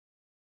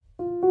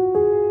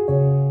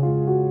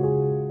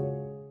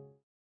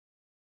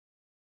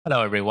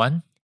Hello,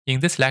 everyone. In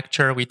this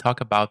lecture, we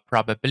talk about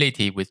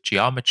probability with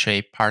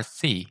geometry, part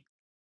C.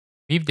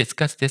 We've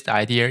discussed this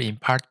idea in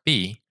part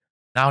B.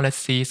 Now let's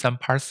see some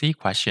part C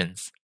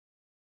questions.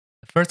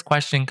 The first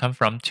question comes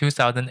from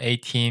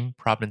 2018,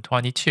 problem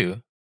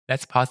 22.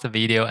 Let's pause the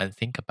video and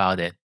think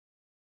about it.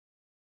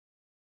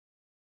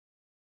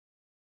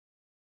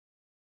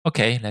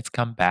 Okay, let's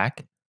come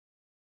back.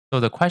 So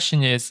the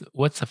question is,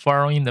 what's the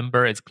following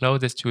number is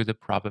closest to the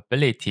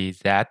probability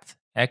that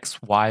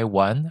x, y,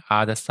 1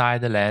 are the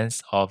side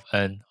lengths of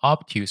an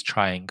obtuse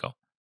triangle?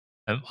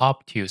 An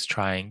obtuse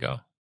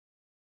triangle.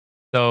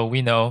 So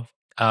we know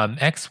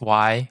x,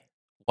 y,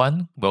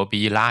 1 will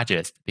be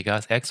largest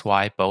because x,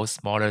 y both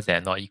smaller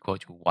than or equal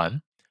to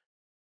 1.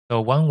 So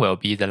 1 will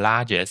be the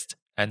largest,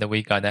 and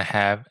we're going to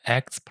have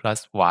x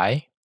plus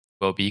y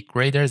will be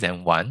greater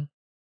than 1.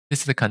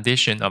 This is the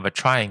condition of a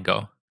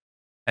triangle.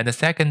 And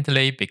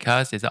secondly,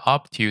 because it's an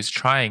obtuse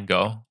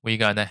triangle, we're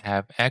going to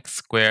have x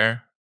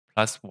squared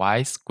plus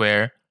y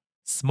squared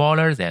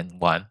smaller than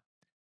 1.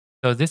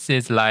 So this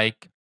is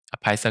like a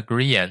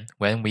Pythagorean.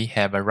 When we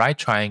have a right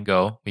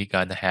triangle, we're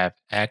going to have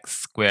x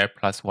squared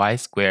plus y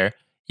squared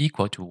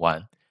equal to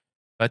 1.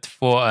 But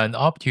for an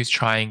obtuse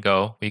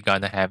triangle, we're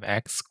going to have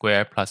x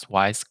squared plus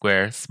y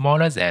squared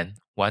smaller than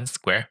 1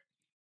 square.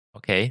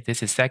 Okay,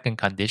 this is second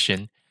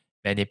condition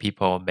many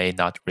people may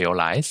not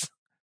realize.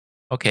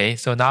 Okay,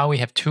 so now we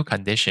have two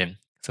conditions.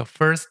 So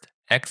first,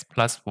 x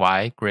plus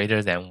y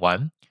greater than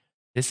 1.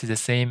 This is the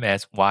same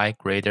as y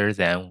greater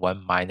than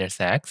 1 minus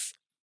x.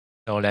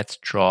 So let's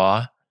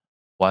draw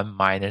 1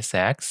 minus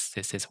x.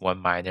 This is 1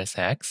 minus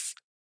x.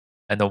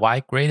 And the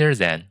y greater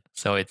than,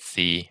 so it's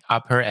the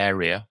upper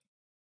area.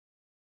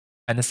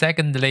 And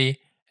secondly,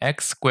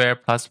 x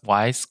squared plus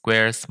y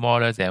squared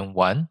smaller than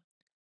 1.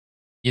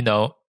 You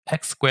know,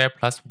 x squared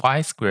plus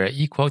y squared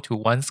equal to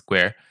 1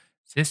 square.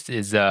 This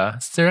is a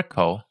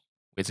circle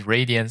with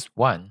radius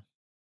 1.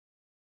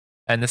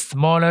 And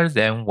smaller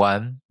than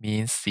 1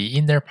 means the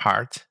inner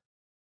part.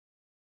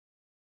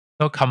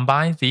 So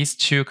combine these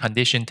two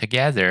conditions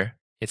together,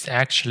 it's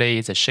actually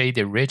the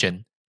shaded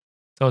region.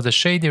 So the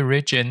shaded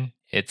region,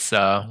 it's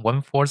a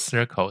 1/4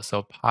 circle,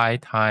 so pi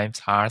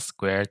times r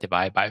squared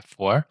divided by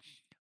 4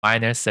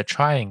 minus the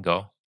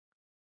triangle.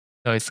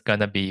 So it's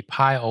going to be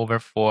pi over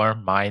 4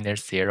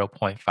 minus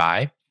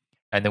 0.5.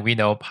 And we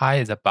know pi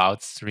is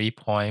about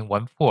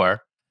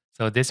 3.14.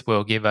 So this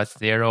will give us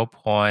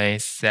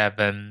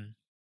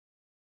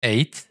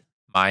 0.78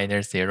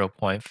 minus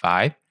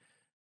 0.5.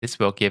 This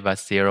will give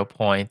us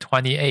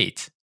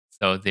 0.28.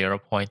 So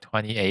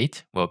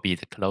 0.28 will be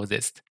the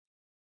closest.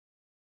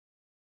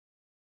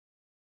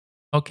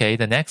 Okay,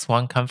 the next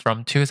one comes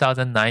from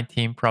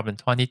 2019, problem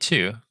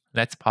 22.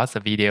 Let's pause the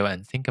video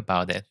and think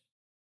about it.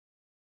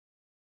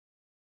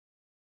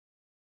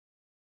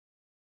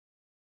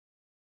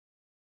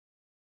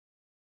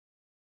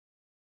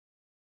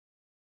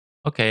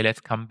 Okay, let's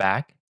come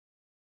back.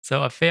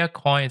 So a fair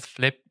coin is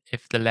flipped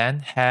if the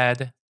land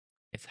head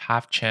is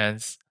half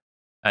chance,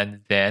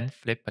 and then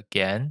flip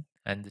again,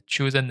 and the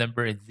chosen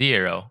number is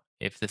 0.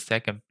 If the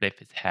second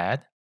flip is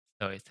head,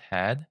 so it's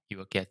head, you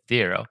will get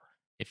 0.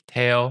 If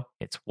tail,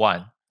 it's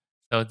 1.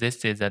 So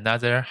this is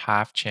another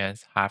half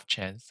chance, half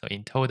chance. So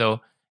in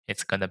total,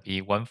 it's going to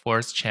be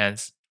 1/4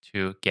 chance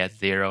to get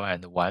 0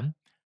 and 1.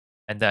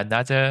 And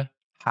another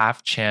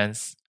half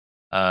chance,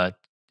 it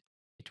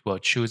will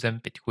choose them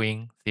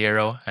between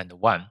 0 and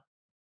 1.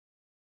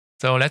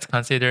 So let's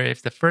consider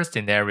if the first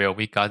scenario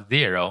we got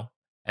 0,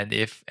 and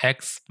if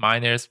x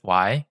minus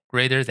y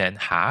greater than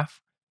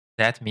half,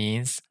 that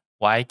means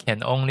y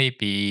can only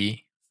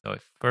be, so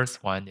if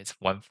first one is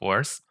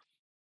 1/4,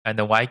 and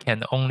the y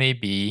can only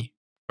be,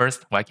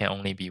 first y can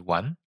only be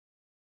 1.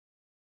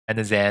 And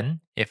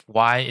then if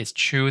y is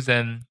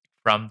chosen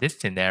from this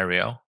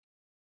scenario,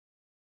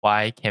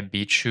 y can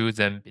be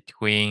chosen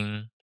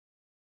between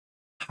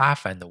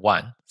half and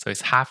 1. So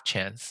it's half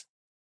chance.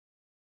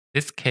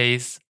 This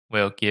case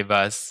will give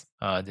us,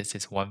 this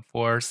is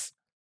 1/4.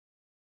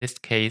 This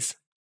case,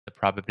 the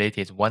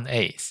probability is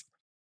 1/8.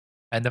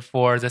 And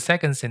for the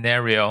second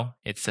scenario,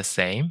 it's the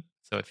same.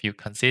 So if you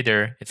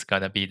consider it's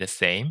going to be the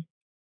same,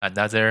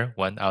 another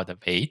 1 out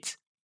of 8.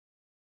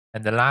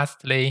 And then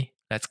lastly,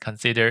 let's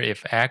consider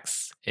if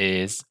x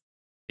is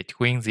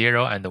between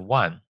 0 and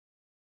 1.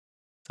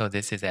 So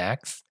this is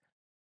x.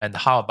 And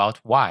how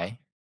about y?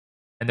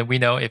 And we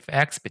know if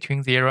x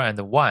between 0 and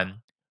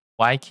 1,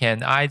 y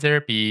can either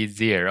be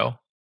 0,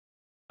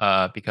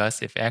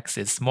 because if x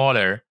is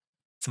smaller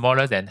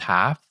than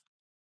half,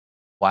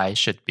 y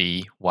should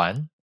be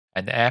 1.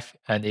 And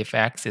if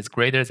x is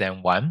greater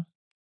than 1,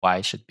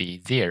 y should be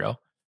 0.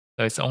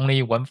 So it's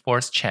only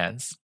 1/4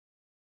 chance.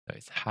 So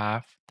it's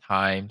half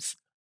times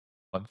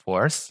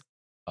 1/4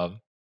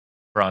 of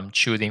from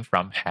choosing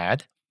from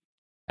head.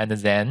 And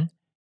then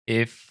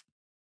if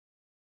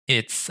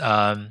it's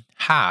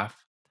half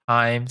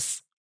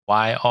times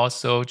y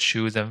also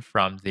chosen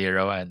from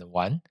 0 and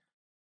 1.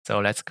 So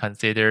let's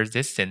consider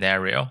this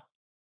scenario.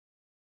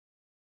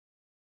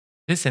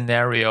 This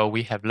scenario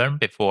we have learned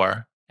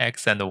before,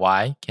 x and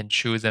y can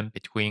choose them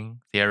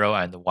between 0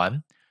 and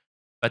 1.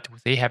 but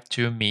they have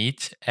to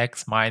meet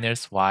x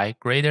minus y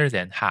greater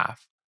than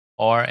half,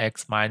 or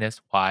x minus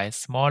y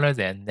smaller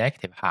than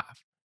negative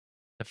half.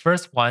 The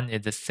first one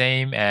is the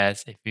same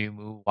as if you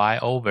move y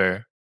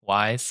over,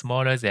 y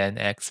smaller than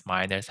x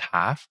minus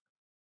half.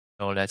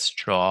 So let's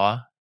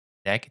draw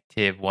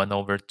negative 1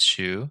 over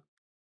 2,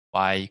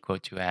 y equal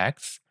to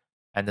x,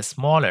 and the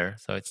smaller,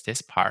 so it's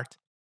this part.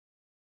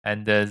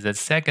 And the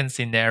second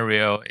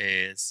scenario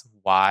is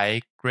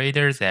y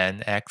greater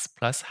than x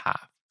plus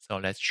half. So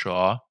let's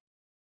draw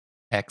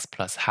x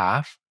plus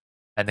half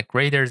and the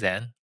greater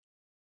than.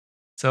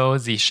 So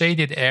the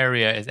shaded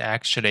area is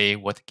actually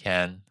what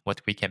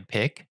we can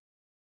pick.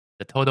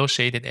 The total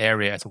shaded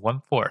area is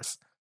 1/4.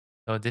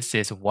 So this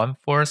is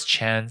 1/4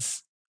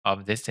 chance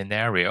of this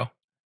scenario.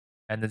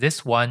 And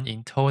this one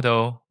in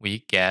total,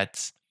 we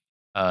get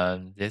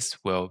this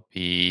will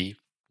be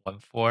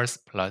 1/4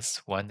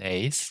 plus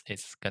 1/8.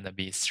 It's going to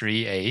be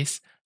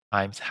 3/8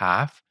 times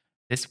half.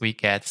 This we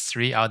get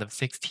 3 out of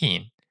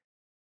 16.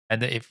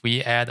 And if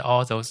we add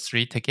all those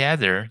three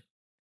together,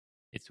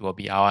 it will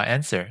be our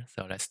answer.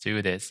 So let's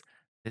do this.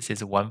 This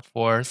is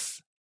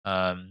 1/4,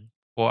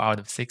 4 out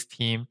of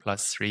 16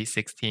 plus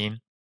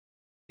 3/16.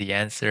 The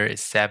answer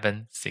is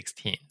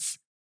 7/16.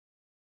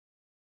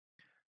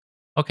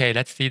 Okay,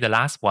 let's see the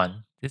last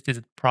one. This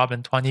is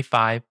problem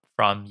 25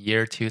 from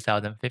year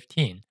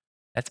 2015.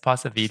 Let's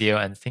pause the video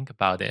and think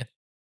about it.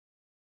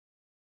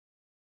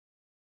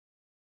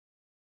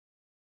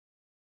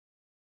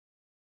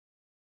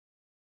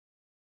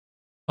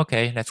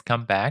 Okay, let's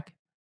come back.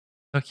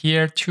 So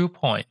here are 2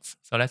 points.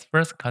 So let's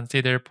first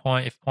consider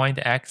point if point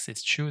X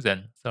is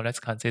chosen. So let's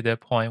consider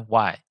point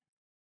Y.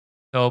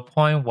 So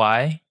point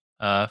Y,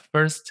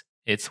 first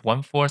it's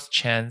 1/4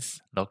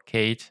 chance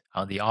locate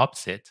on the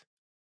opposite.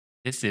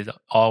 This is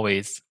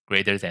always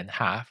greater than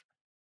half.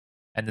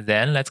 And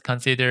then let's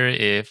consider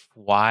if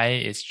y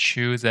is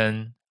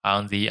chosen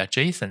on the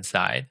adjacent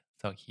side.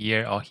 So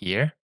here or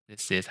here,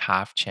 this is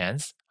half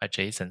chance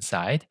adjacent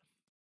side.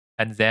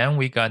 And then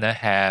we're gonna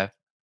have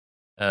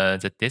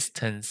the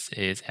distance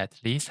is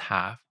at least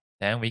half.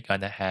 Then we're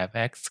gonna have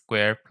x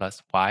squared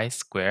plus y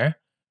squared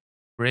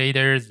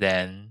greater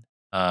than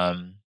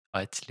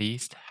at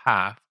least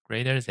half,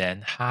 greater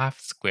than half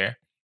square.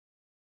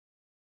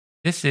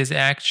 This is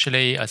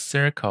actually a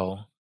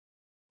circle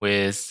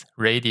with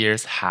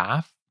radius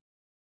half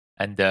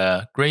and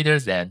greater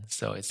than.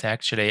 So it's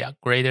actually a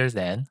greater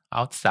than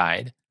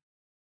outside.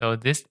 So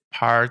this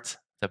part,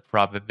 the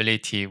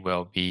probability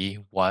will be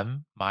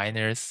 1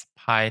 minus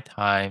pi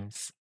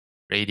times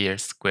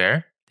radius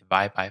square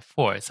divided by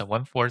 4. It's a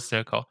 1/4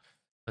 circle.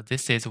 So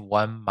this is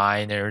 1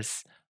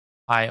 minus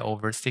pi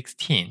over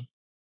 16.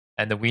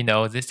 And we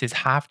know this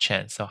is half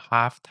chance. So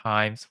half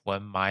times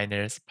 1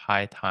 minus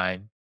pi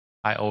times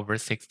pi over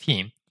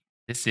 16.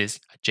 This is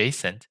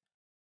adjacent.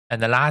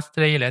 And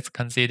lastly, let's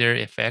consider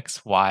if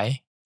x,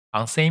 y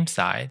on same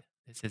side.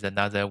 This is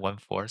another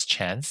 1/4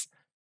 chance.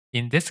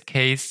 In this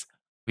case,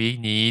 we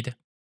need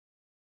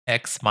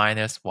x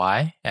minus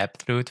y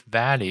absolute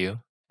value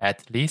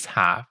at least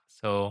half,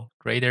 so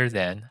greater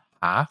than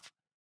half.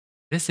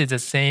 This is the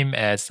same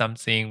as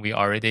something we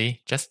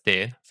already just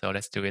did. So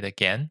let's do it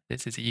again.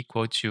 This is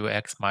equal to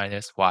x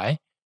minus y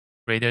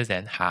greater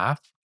than half,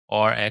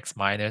 or x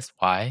minus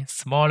y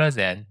smaller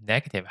than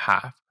negative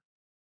half.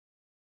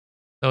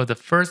 So the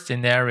first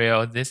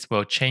scenario, this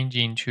will change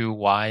into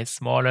y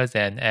smaller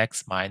than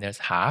x minus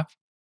half.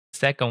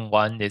 Second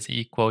one is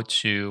equal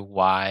to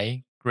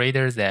y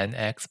greater than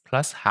x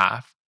plus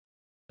half.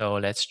 So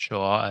let's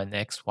draw an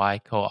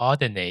xy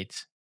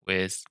coordinate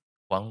with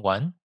 1,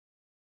 1.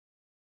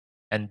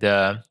 And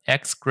the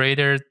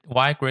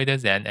y greater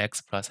than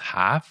x plus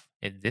half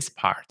is this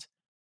part.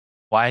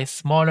 Y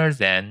smaller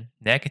than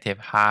negative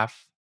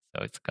half.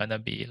 So it's going to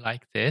be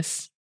like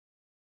this.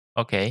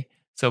 Okay,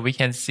 so we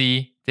can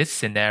see this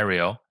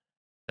scenario,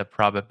 the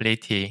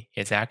probability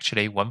is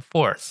actually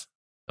 1/4.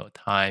 So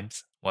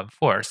times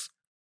 1/4.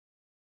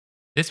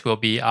 This will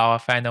be our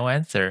final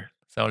answer.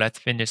 So let's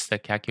finish the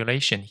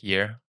calculation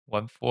here.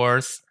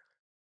 1/4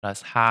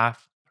 plus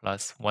half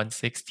plus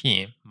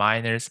 1/16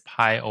 minus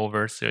pi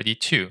over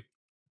 32.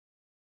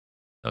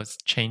 So it's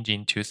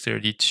changing to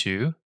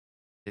 32.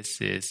 This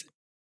is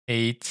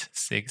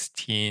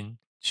 8/16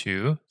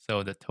 2.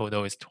 So the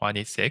total is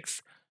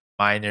 26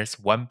 minus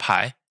 1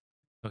 pi.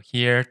 So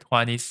here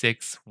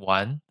 26,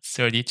 1,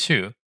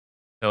 32.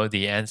 So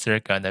the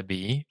answer gonna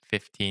be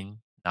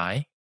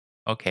 15/9.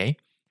 Okay.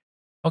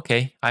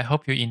 Okay, I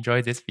hope you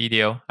enjoyed this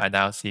video and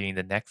I'll see you in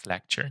the next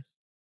lecture.